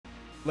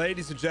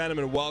Ladies and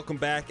gentlemen, welcome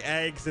back.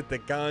 Exit the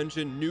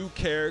Gungeon, new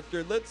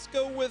character. Let's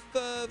go with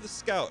the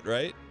scout,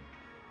 right?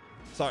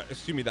 Sorry,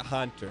 excuse me, the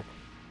hunter.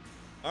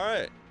 All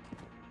right,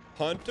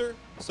 hunter.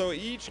 So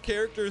each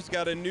character's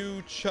got a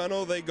new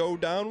channel they go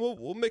down.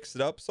 We'll mix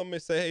it up. Some may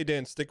say, hey,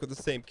 Dan, stick with the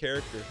same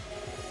character.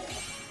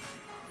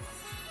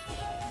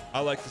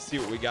 I like to see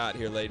what we got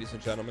here, ladies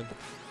and gentlemen.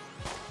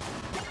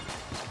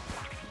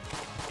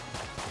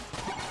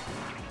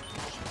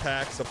 She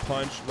packs a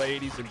punch,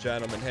 ladies and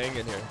gentlemen. Hang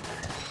in here.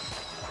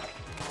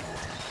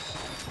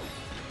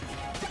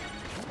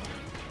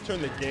 Turn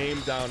the game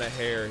down a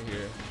hair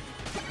here.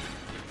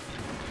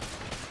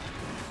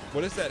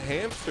 What is that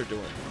hamster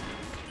doing?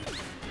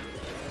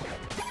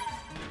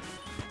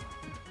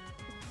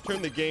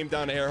 Turn the game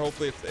down a hair.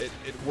 Hopefully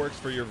it works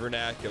for your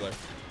vernacular.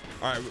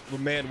 All right, well,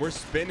 man, we're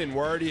spinning.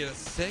 We're already at a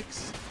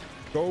 6.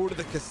 Go to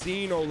the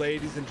casino,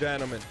 ladies and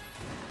gentlemen.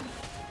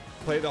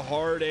 Play the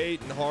hard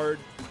 8 and hard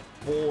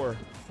 4.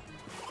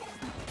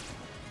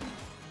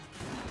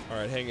 All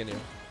right, hang in here.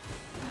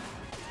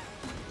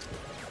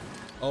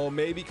 Oh,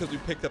 maybe because we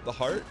picked up the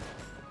heart?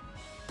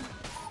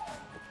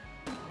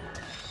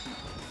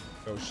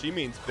 Oh, she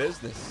means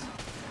business.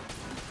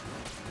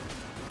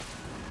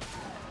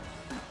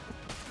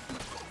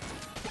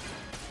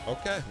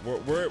 Okay,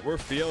 we're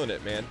feeling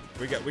it, man.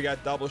 We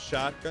got double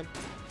shotgun.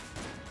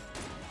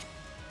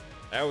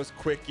 That was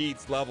quick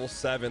eats level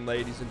 7,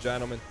 ladies and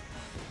gentlemen.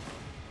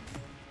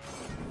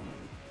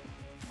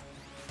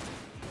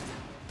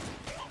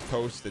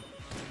 Toasted.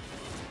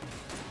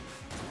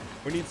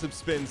 We need some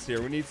spins here.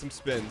 We need some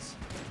spins.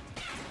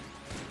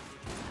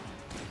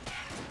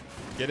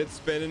 Get it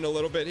spinning a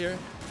little bit here.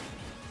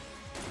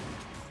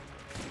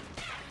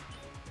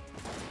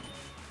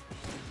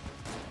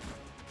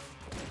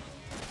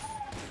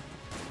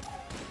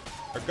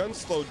 Our gun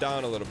slowed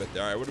down a little bit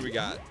there. All right, what do we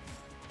got?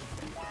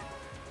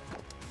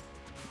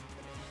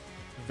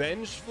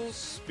 Vengeful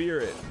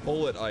Spirit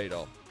Bullet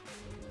Idol.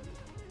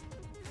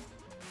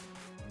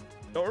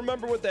 Don't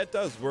remember what that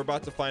does. We're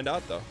about to find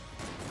out though.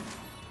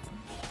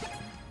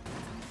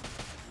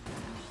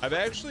 I've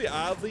actually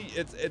oddly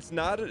it's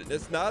not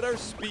our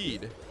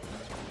speed,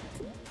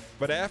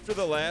 but after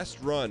the last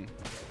run,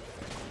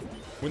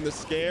 when the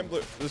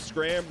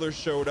scrambler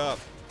showed up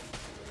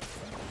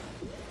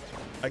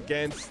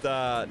against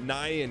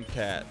Nyan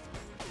Cat,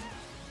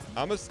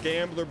 I'm a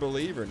scrambler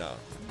believer now.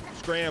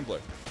 Scrambler.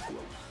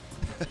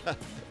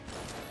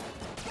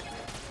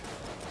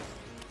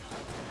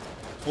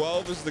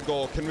 12 is the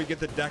goal. Can we get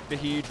the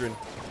dectahedron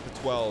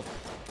to 12?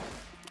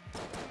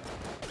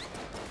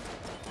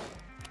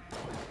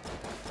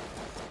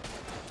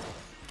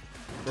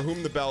 For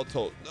whom the bell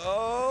tolled.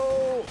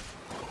 No!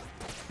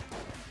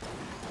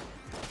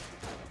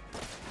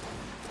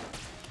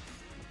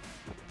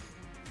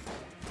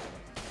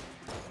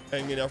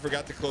 And you know, I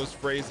forgot to close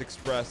Phrase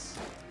Express.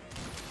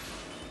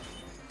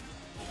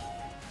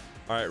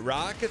 All right,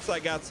 rockets, I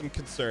got some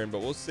concern,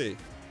 but we'll see.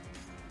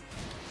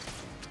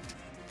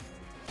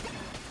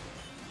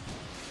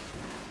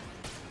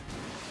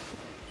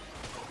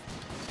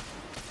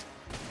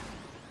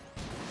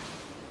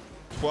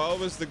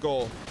 $12 is the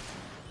goal.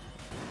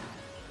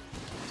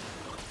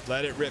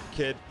 Let it rip,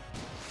 kid.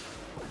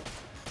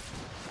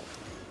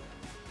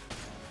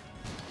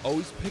 Oh,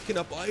 he's picking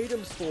up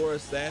items for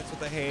us. That's what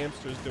the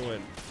hamster's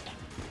doing.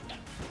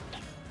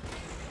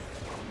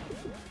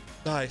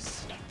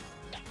 Nice.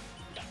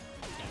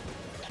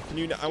 Can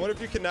you? I wonder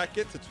if you can not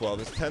get to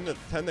 12. Is 10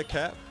 the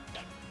cap?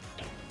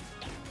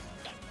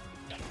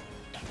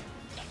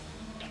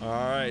 All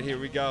right, here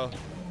we go.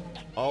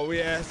 All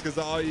we ask is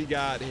all you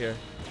got here.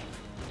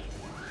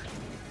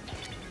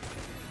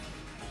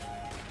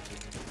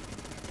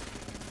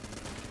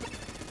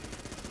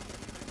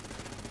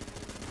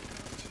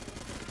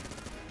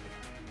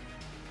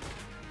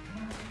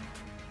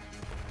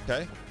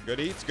 Okay, good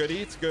eats, good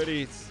eats, good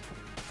eats.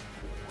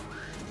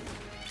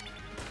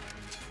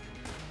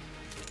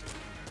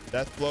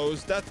 Death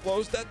blows, death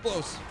blows, death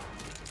blows.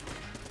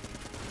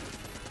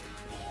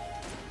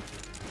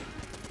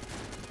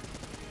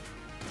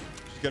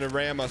 She's gonna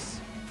ram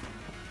us.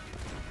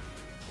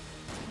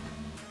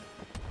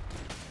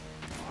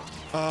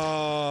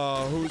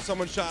 Oh,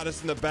 someone shot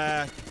us in the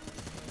back.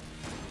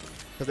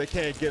 Because they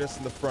can't get us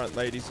in the front,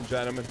 ladies and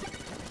gentlemen.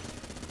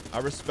 I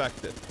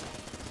respect it.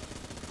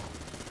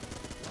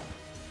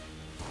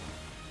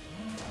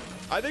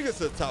 I think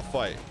it's a tough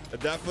fight.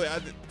 Definitely, I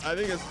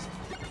think it's...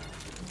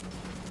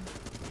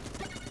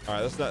 All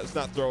right, let's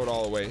not throw it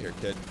all away here,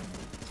 kid.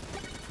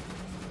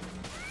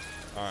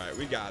 All right,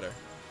 we got her.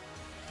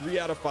 3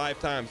 out of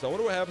 5 times. I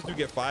wonder what happens if we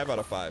get 5 out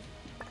of 5.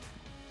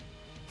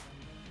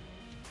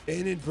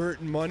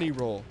 Inadvertent money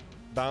roll.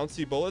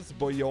 Bouncy bullets.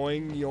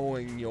 Boyoing,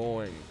 yoing,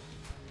 yoing.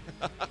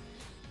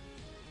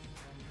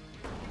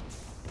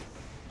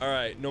 All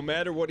right, no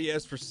matter what he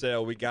has for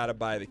sale, we gotta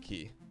buy the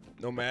key.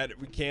 No matter,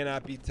 we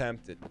cannot be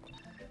tempted.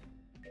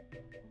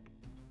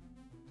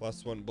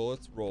 +1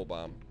 bullets, roll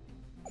bomb.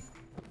 I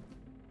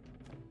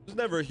was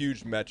never a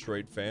huge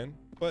Metroid fan,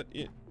 but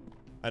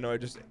I know I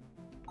just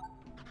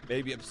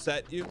maybe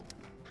upset you.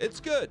 It's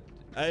good.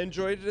 I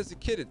enjoyed it as a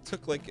kid. It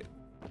took like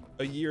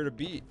a year to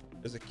beat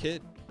as a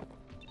kid.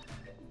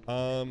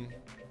 You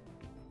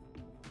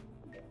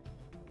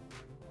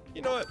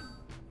know what?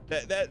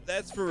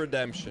 That's for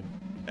redemption.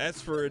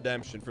 That's for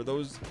redemption. For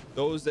those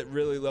that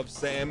really love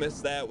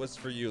Samus, that was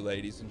for you,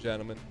 ladies and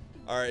gentlemen.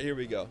 All right, here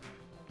we go.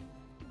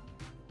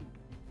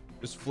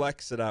 Just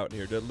flex it out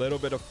here. Do a little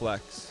bit of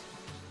flex.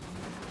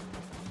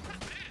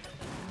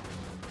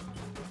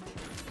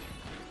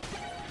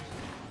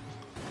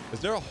 Is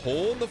there a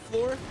hole in the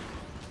floor?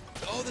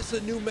 Oh, this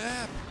is a new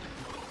map.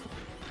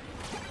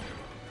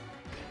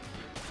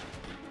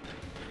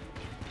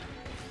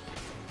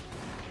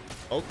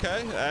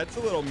 Okay, that's a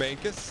little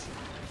Mankus.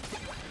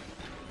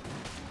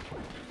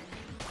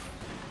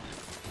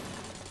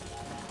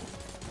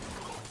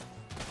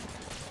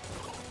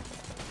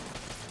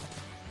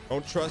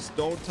 Don't trust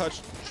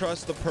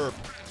the perp.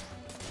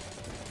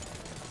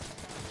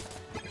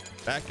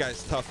 That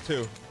guy's tough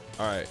too.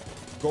 All right,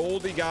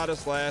 Goldie got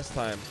us last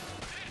time.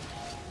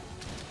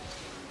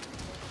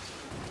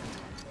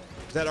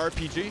 Is that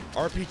RPG?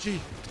 RPG.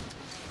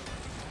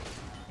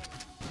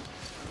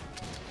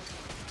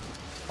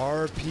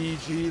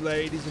 RPG,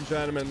 ladies and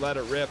gentlemen, let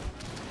it rip.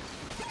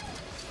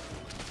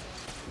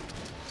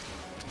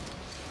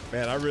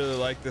 Man, I really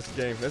like this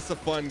game. This is a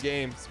fun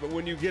game. But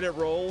when you get it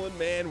rolling,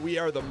 man, we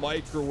are the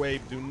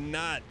microwave. Do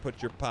not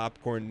put your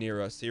popcorn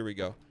near us. Here we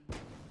go.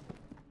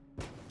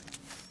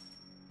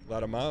 Let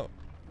them out.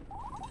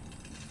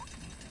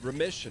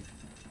 Remission.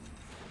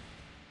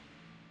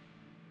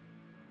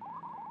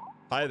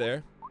 Hi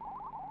there.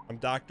 I'm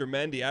Dr.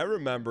 Mendy. I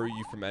remember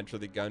you from Enter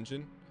the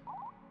Gungeon.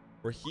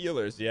 We're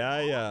healers.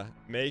 Yeah.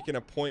 Make an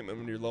appointment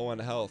when you're low on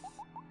health.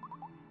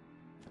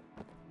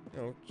 You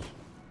know,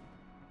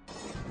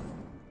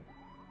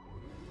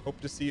 hope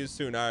to see you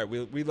soon. All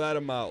right, we let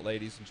him out,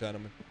 ladies and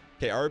gentlemen.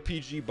 Okay,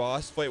 RPG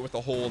boss fight with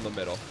a hole in the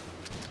middle.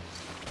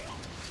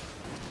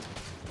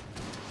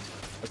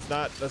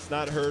 Let's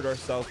not hurt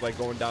ourselves by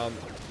going down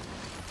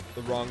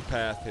the wrong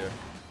path here.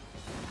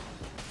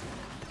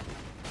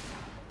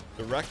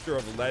 Director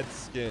of Lead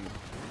Skin.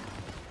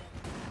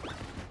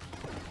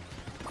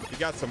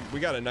 We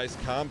got a nice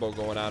combo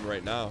going on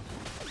right now.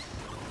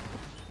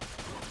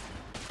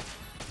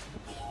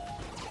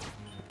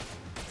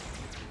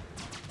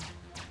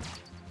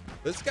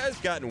 This guy's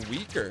gotten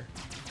weaker.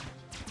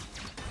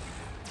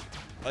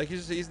 Like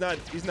he's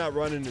not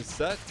running his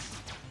sets.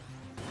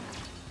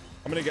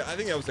 I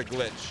think that was a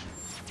glitch.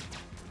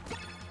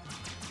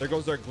 There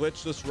goes our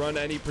glitchless run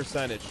any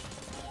percentage.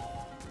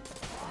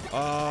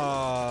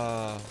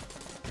 Ah,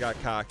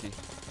 got cocky.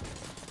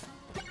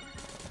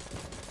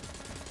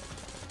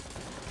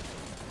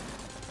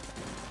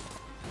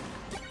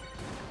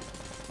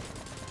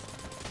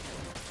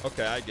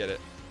 Okay, I get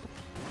it.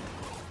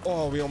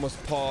 Oh, we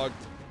almost pogged.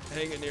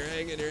 Hang in here,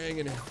 hang in here, hang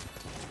in here.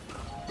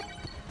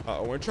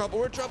 Uh-oh, we're in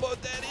trouble,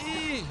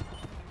 Daddy!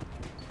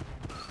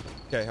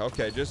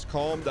 Okay, just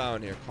calm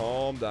down here,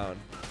 calm down.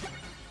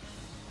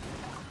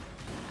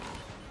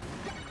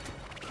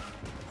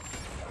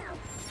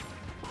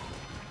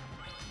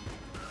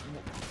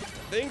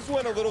 Things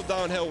went a little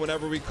downhill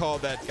whenever we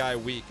called that guy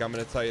weak. I'm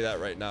gonna tell you that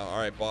right now. All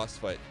right, boss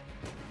fight.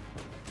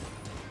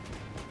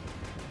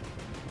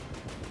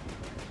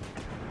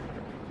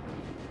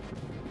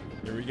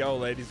 Here we go,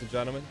 ladies and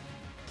gentlemen.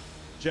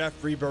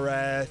 Jeffrey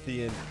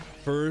Baratheon,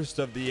 first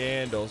of the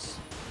Andals.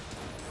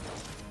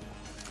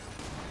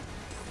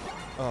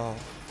 Oh.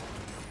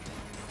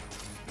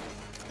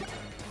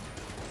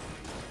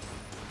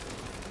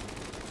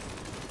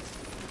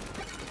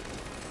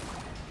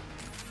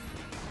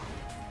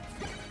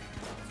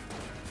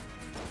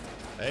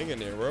 Hang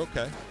in here, we're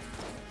okay.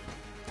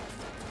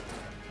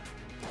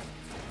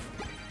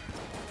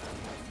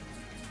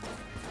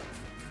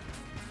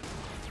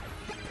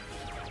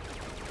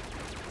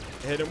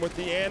 Hit him with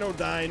the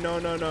anodyne.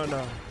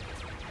 No.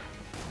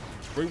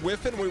 We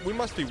whiffing? We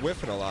must be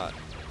whiffing a lot.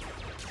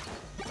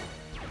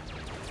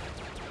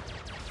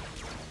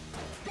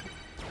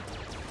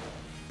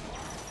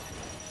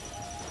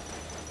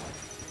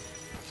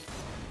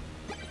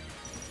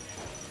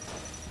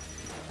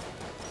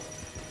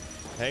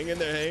 Hang in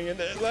there.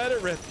 Let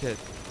it rip, kid.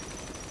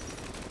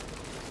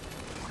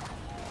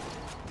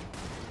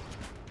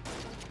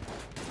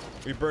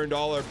 We burned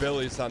all our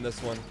billies on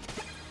this one.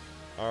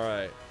 All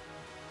right.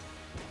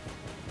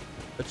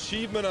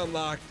 Achievement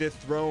unlocked.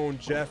 Dethroned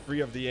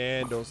Jeffrey of the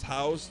Andals.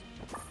 House.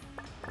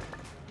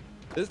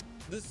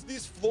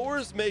 These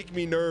floors make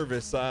me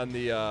nervous on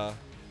the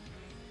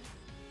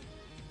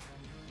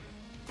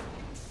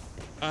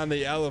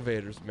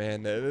elevators,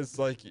 man. It's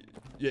like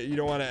you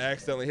don't want to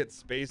accidentally hit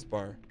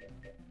spacebar.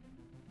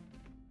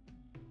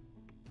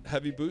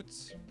 Heavy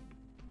boots.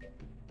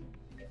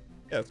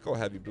 Yeah, let's go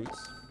heavy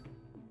boots.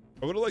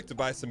 I would have liked to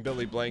buy some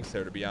Billy Blanks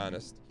there, to be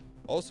honest.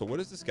 Also, what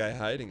is this guy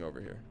hiding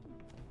over here?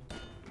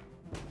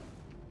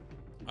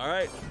 All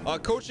right,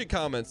 coaching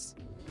comments.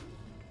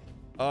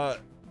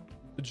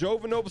 Joe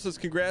Vanoble says,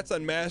 congrats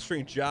on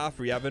mastering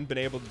Joffrey. I haven't been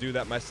able to do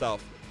that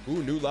myself.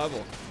 Ooh, new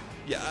level.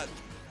 Yeah,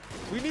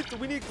 we got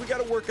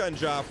to work on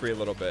Joffrey a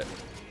little bit.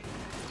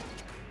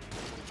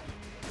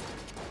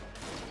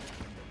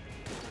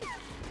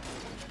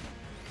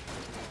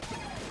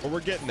 But we're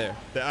getting there.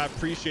 I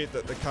appreciate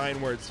the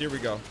kind words. Here we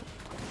go.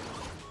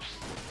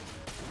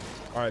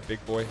 All right,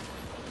 big boy.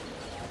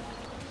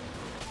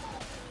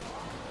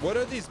 What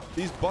are these?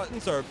 These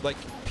buttons are like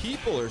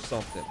people or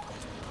something.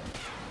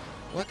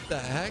 What the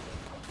heck?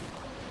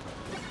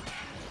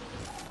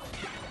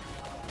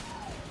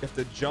 You have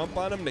to jump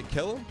on them to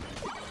kill them?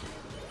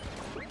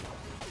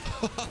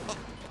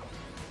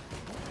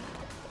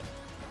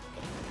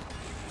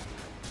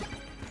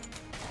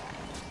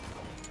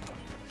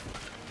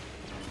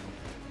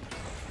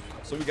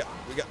 So we got,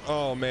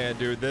 oh man,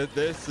 dude,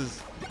 this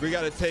is, we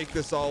got to take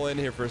this all in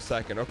here for a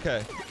second.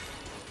 Okay.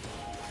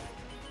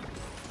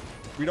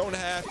 We don't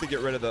have to get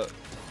rid of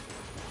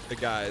the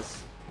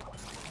guys,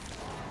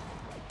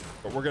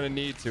 but we're going to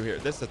need to here.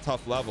 This is a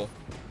tough level.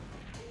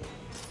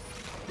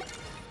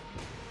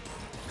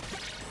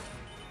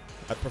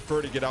 I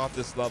prefer to get off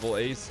this level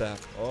ASAP.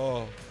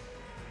 Oh,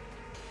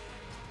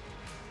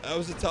 that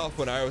was a tough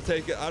one. I would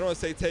take it. I don't want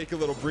to say take a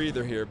little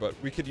breather here, but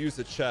we could use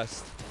a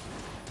chest.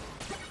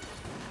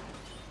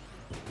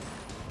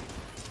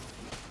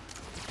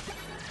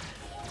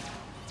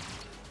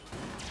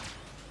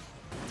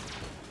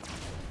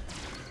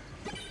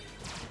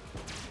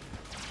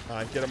 All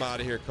right, get him out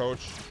of here,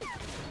 coach.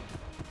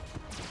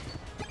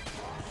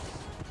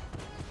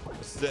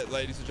 This is it,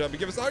 ladies and gentlemen.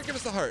 Give us a heart. Give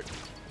us a heart.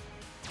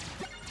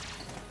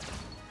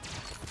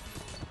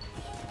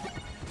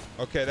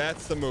 Okay,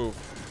 that's the move.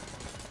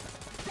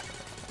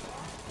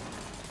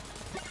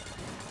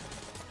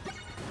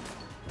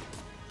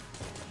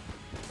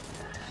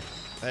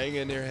 Hang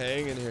in here,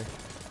 hang in here.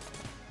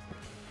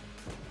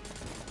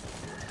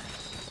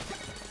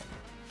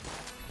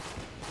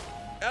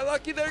 Got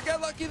lucky there, got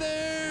lucky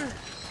there.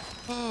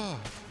 Oh.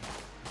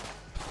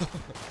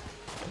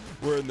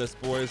 We're in this,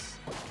 boys.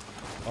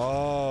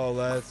 Oh,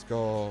 let's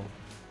go.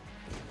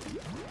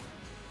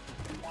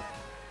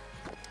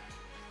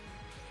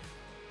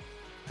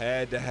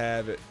 Had to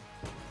have it.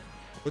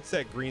 What's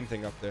that green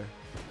thing up there?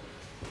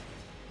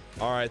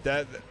 All right,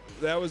 that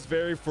was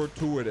very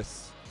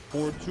fortuitous.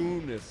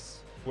 Fortuitous.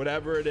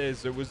 Whatever it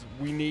is, it was,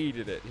 we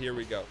needed it. Here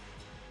we go.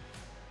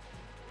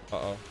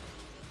 Uh-oh.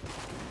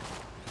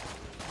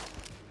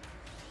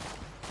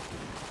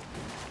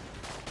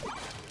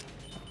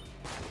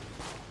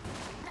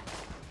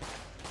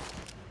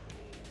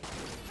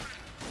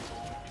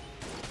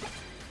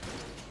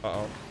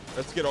 Uh-oh.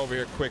 Let's get over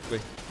here quickly.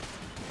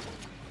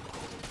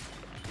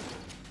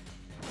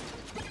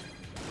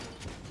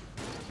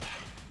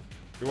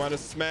 We want to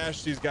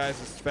smash these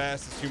guys as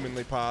fast as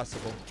humanly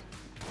possible.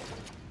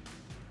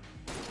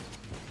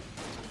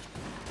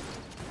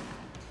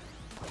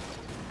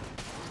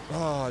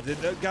 Oh, did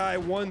that guy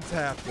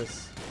one-tap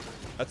this?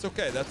 That's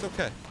okay. That's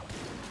okay.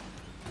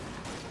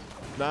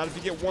 Not if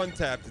you get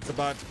one-tapped. It's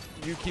about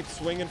you keep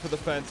swinging for the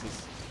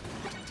fences.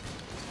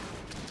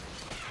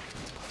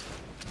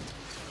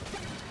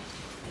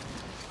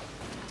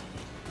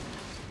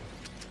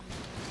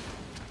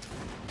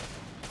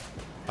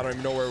 I don't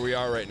even know where we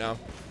are right now.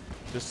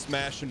 Just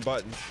smashing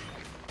buttons.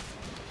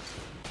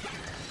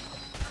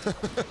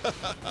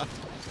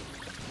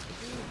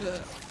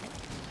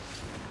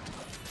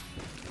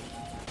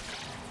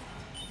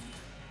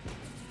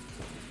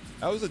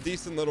 That was a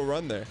decent little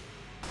run there.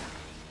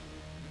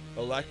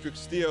 Electric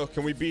Steel,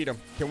 can we beat him?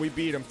 Can we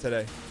beat him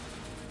today?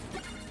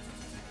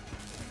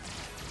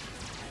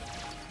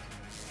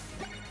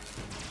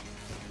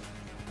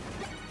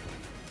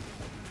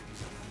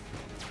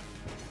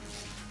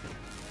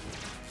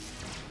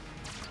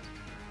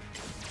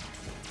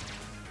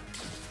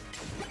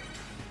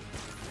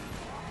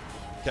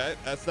 Okay,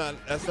 that's not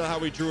how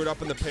we drew it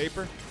up in the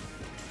paper.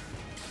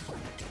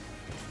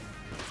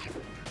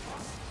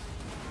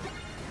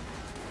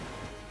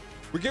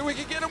 We can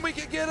get him, we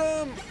can get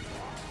him.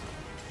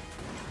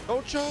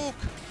 Don't choke.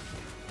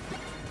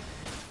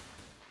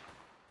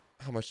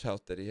 How much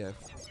health did he have?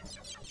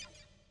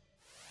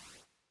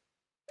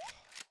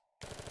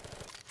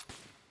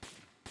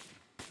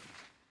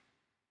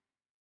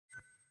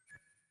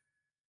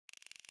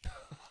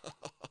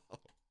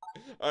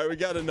 All right, we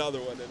got another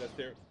one in us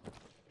here.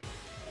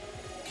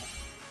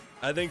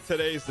 I think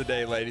today's the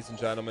day, ladies and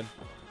gentlemen.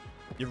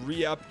 You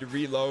re-up, you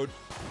reload.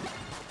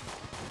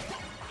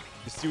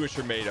 You see what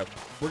you're made of.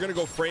 We're gonna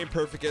go frame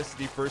perfect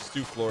SD first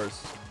 2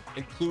 floors,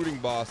 including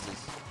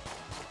bosses.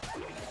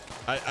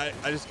 I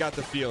just got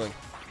the feeling.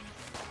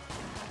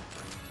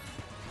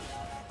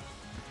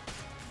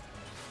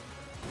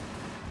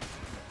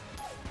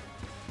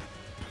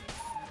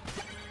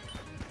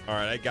 All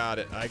right, I got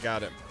it. I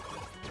got it.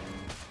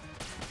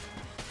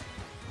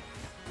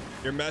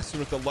 You're messing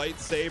with the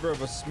lightsaber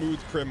of a smooth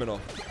criminal.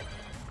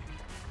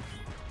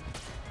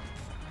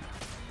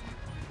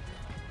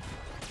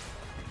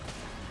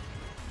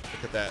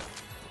 Look at that.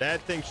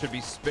 That thing should be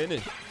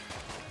spinning.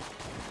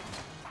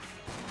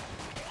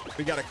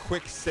 We got a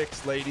quick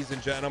 6, ladies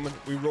and gentlemen.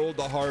 We rolled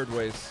the hard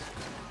ways.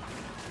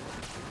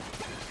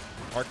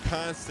 Our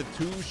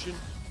constitution.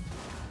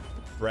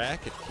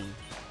 Bracket key.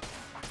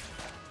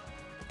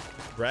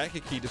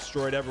 Bracket key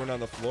destroyed everyone on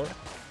the floor.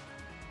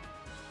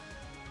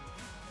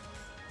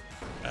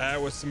 That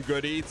was some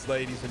good eats,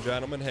 ladies and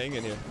gentlemen. Hang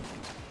in here.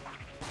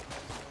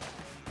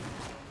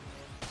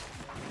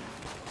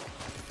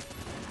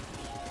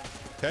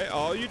 Okay,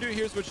 all you do,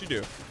 here's what you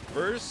do.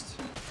 First,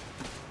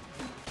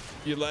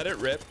 you let it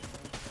rip.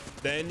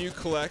 Then you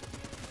collect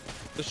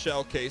the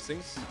shell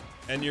casings.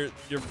 And your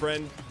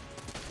friend,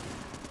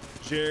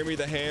 Jeremy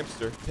the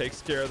hamster,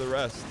 takes care of the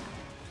rest.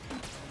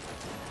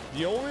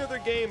 The only other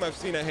game I've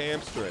seen a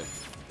hamster in.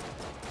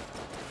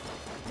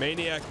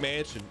 Maniac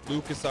Mansion,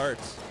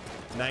 LucasArts,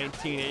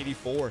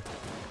 1984.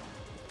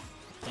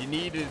 You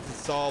needed to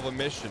solve a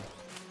mission.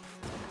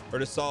 Or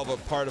to solve a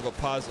part of a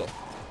puzzle.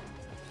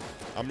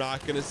 I'm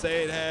not going to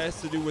say it has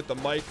to do with the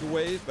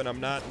microwave, but I'm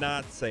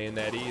not saying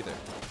that either.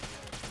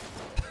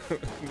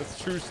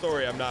 That's a true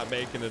story. I'm not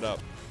making it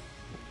up.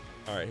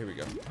 All right, here we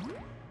go.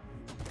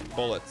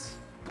 Bullets.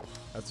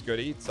 That's good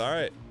eats. All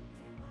right.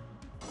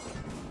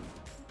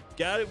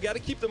 Got to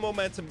keep the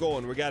momentum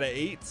going. We got an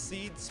 8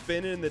 seed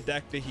spinning in the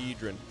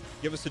Dectahedron.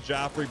 Give us a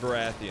Joffrey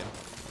Baratheon.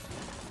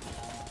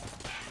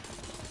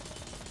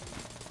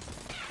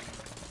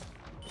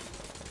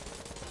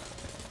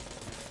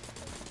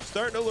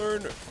 Starting to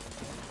learn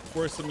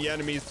where some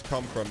enemies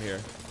come from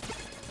here.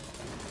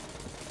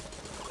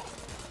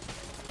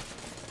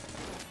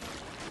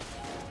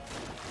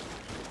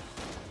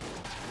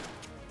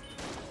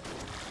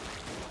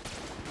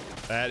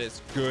 That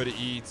is good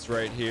eats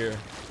right here.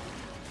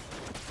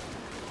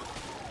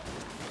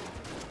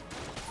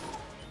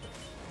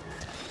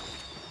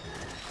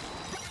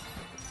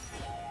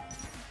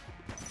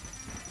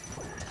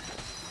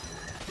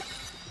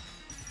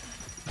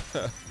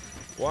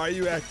 Why are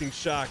you acting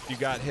shocked you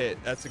got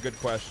hit? That's a good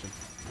question.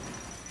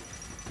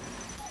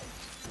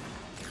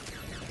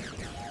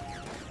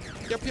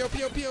 Pew, pew,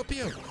 pew, pew,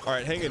 pew. All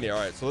right, hang in here. All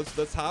right, so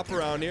let's hop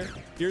around here.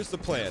 Here's the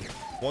plan.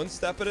 One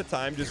step at a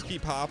time. Just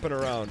keep hopping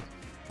around.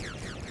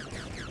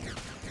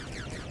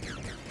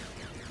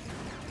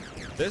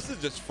 This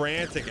is just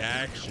frantic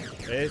action.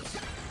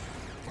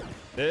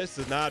 This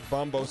is not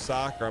Bumbo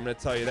Soccer. I'm going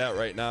to tell you that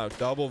right now.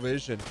 Double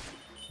vision.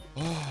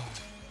 Oh.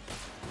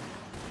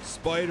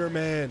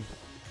 Spider-Man.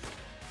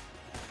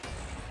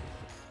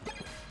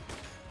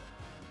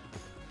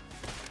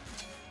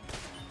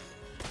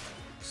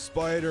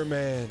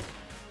 Spider-Man.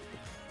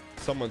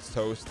 Someone's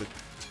toasted.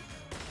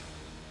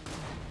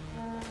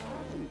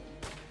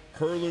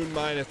 Herloon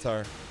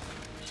Minotaur.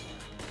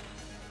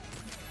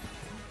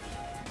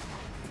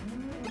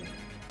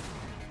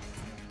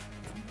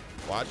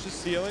 Watch the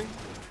ceiling.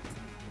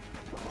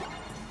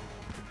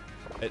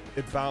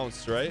 It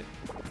bounced, right?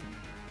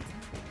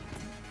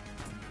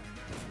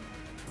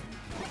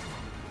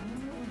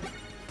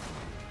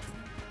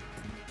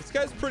 This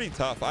guy's pretty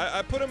tough.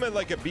 I put him at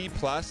like a B+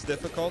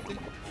 difficulty.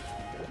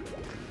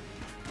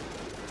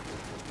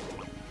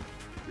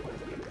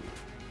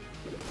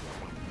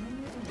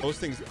 Those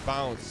things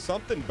bounced.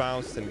 Something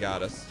bounced and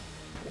got us.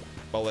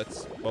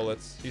 Bullets.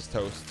 Bullets. He's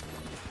toast.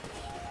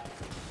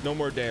 No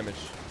more damage.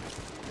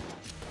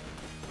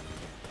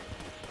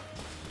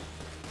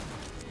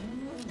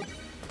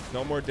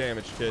 No more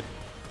damage, kid.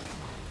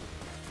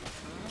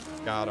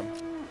 Got him.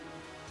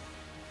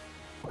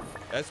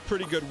 That's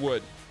pretty good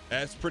wood.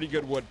 That's pretty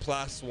good wood.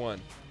 +1.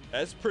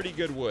 That's pretty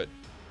good wood.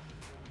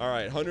 All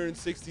right,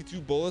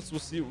 162 bullets. We'll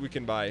see what we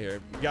can buy here.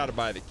 We got to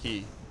buy the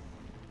key.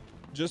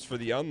 Just for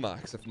the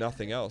unlocks, if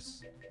nothing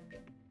else.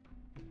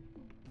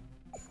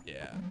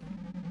 Yeah.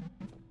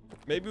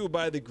 Maybe we'll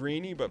buy the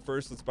greenie, but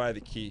first let's buy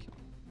the key.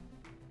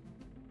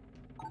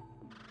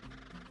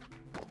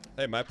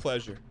 Hey, my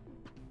pleasure.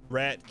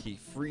 Rat key.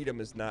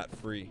 Freedom is not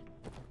free.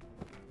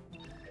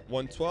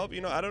 112.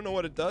 You know, I don't know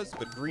what it does,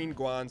 but green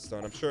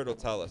guanstone. I'm sure it'll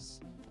tell us.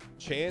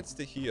 Chance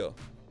to heal.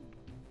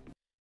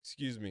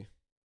 Excuse me.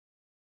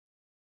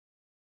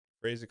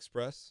 Phrase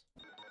Express.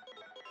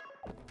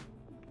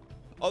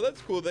 Oh,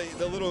 that's cool.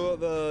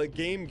 The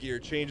game gear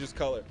changes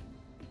color.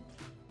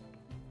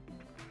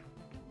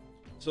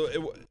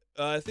 So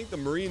I think the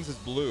Marines is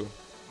blue. All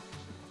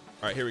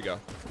right, here we go.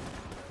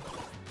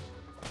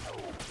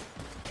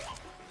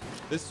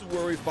 This is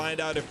where we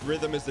find out if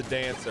rhythm is a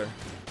dancer.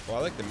 Well,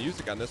 I like the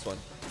music on this one.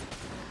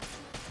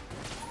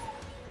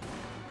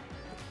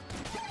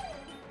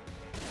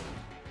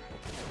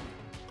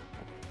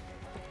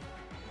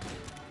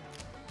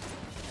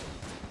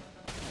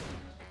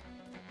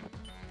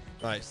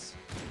 Nice.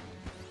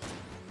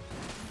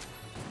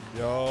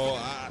 Yo,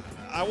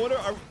 I wonder,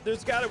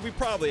 there's gotta, we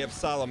probably have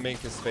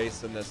Salamanca's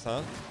face in this,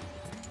 huh?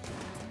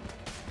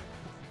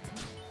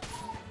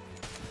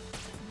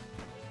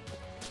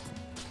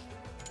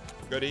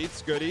 Good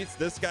eats, good eats.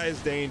 This guy is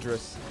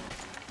dangerous.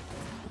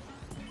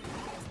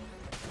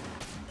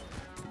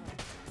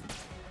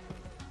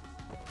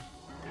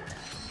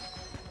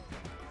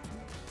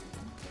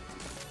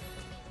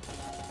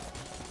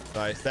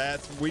 Nice.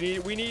 We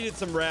needed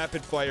some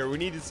rapid fire. We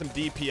needed some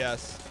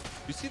DPS.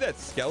 You see that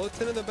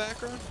skeleton in the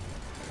background?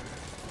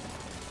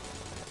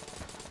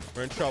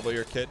 We're in trouble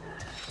here, kid.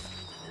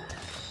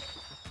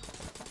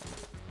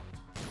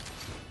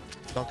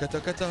 Donka,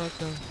 donka,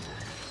 donka.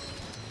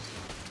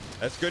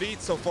 That's good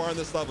eats so far on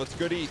this level. It's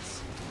good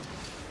eats.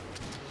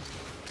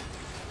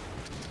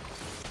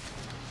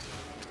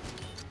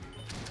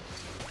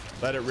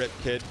 Let it rip,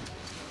 kid.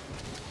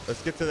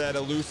 Let's get to that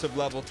elusive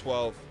level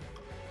 12.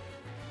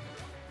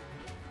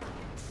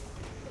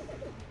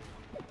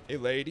 Hey,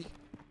 lady.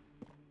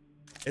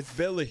 It's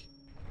Billy.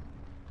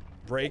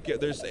 Break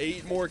it. There's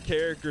 8 more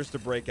characters to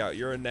break out.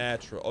 You're a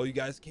natural. Oh, you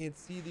guys can't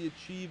see the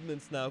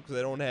achievements now because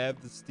I don't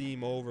have the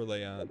Steam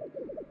overlay on.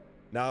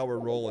 Now we're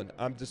rolling.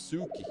 I'm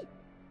Dasuki.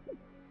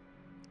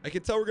 I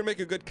can tell we're gonna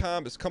make a good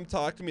combos. Come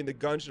talk to me in the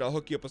Gungeon. I'll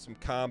hook you up with some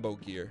combo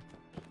gear.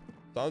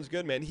 Sounds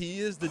good, man. He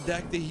is the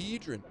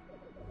Dectahedron.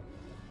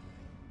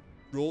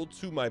 Roll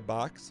to my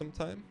box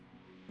sometime.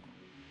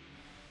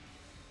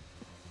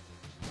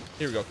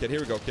 Here we go, kid.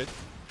 Here we go, kid.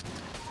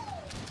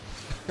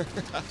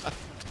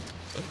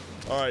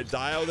 All right,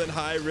 dialed in,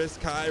 high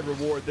risk, high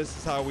reward. This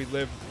is how we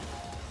live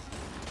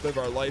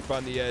our life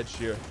on the edge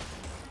here.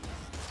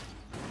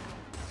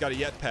 He's got a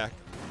yet pack.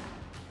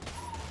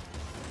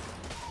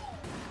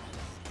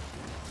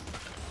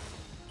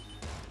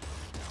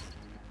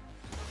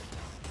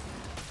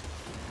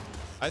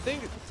 I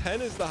think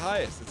 10 is the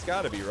highest. It's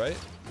got to be, right?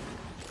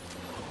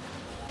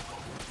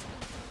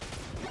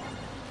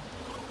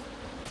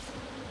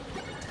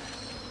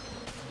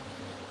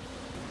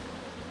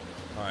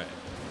 All right.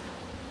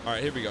 All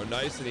right, here we go.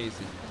 Nice and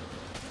easy.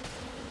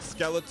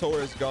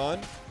 Skeletor is gone.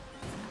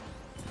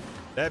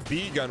 That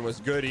bee gun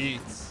was good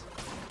eats.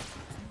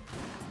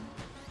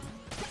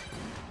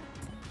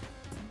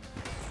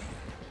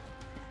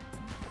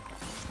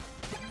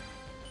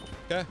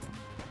 Okay.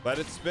 Let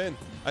it spin.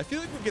 I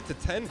feel like we get to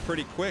 10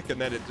 pretty quick and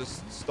then it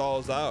just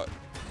stalls out.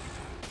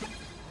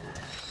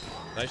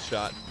 Nice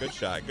shot. Good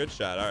shot. Good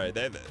shot. All right.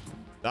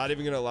 Not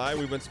even going to lie.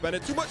 We've been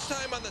spending too much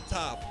time on the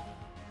top.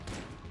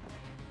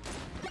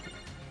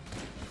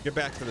 Get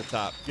back to the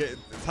top. The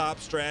top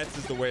strats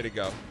is the way to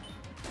go.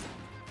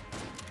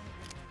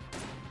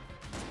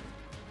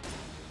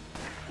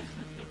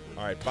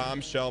 All right.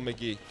 Bombshell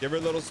McGee. Give her a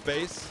little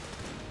space.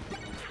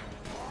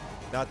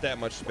 Not that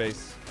much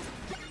space.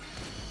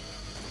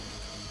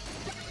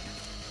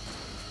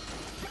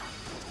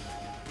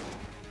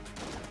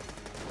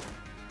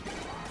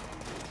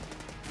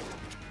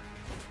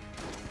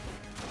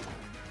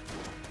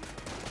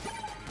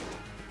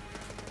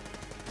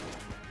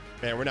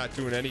 Man, we're not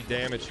doing any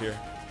damage here.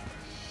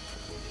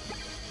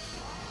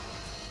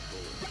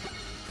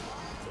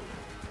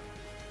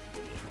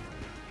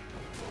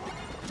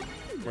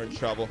 We're in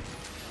trouble.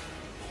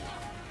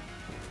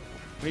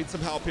 We need some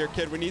help here,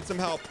 kid. We need some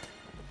help.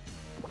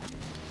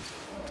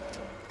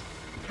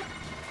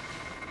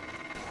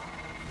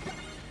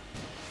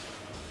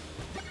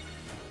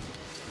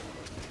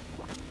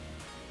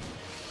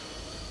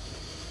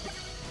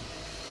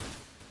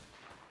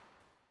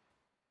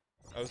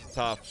 That was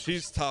tough.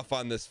 She's tough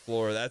on this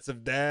floor. That's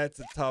a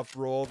tough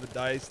roll of the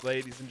dice,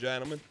 ladies and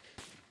gentlemen.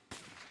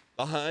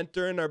 A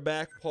hunter in our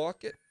back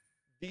pocket.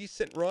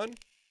 Decent run.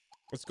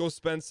 Let's go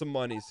spend some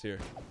monies here.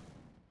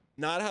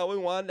 Not how we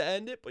wanted to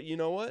end it, but you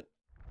know what?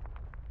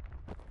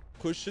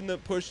 Pushing the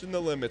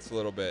limits a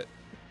little bit.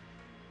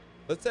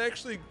 Let's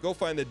actually go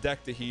find the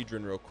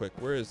Dectahedron real quick.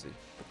 Where is he?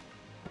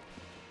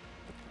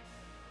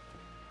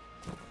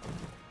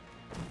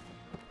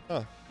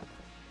 Huh.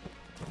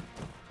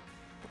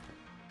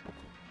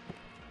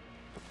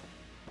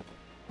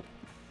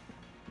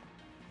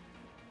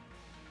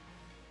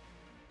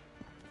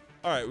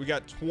 All right, we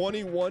got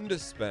 21 to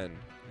spend.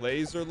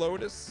 Laser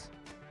Lotus.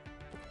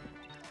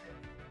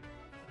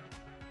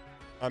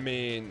 I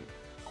mean,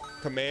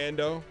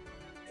 Commando,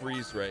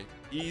 Freeze Ray.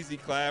 Easy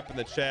clap in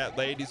the chat,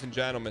 ladies and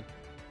gentlemen.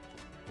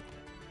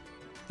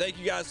 Thank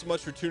you guys so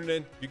much for tuning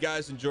in. If you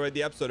guys enjoyed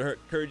the episode, I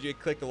encourage you to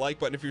click the like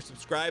button. If you're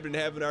subscribed and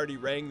haven't already,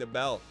 ring the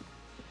bell.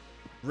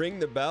 Ring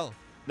the bell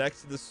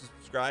next to the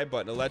subscribe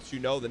button. It lets you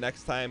know the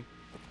next time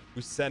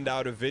we send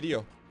out a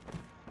video.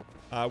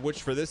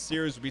 Which for this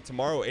series will be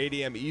tomorrow, 8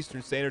 a.m.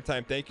 Eastern Standard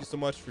Time. Thank you so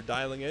much for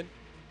dialing in,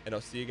 and I'll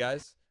see you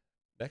guys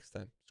next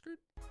time. Screwed.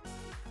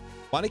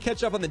 Want to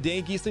catch up on the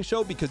Dan Giesling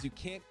Show because you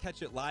can't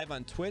catch it live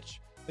on Twitch?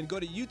 Then go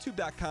to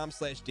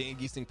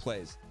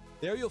youtube.com/DanGieslingPlays.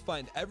 There you'll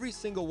find every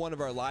single one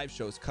of our live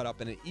shows cut up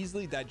in an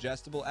easily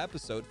digestible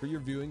episode for your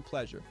viewing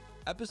pleasure.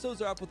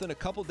 Episodes are up within a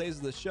couple days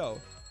of the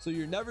show, so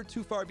you're never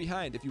too far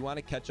behind if you want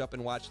to catch up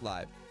and watch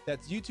live.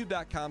 That's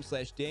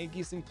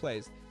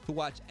youtube.com/DanGieslingPlays to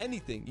watch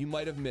anything you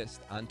might have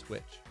missed on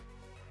Twitch.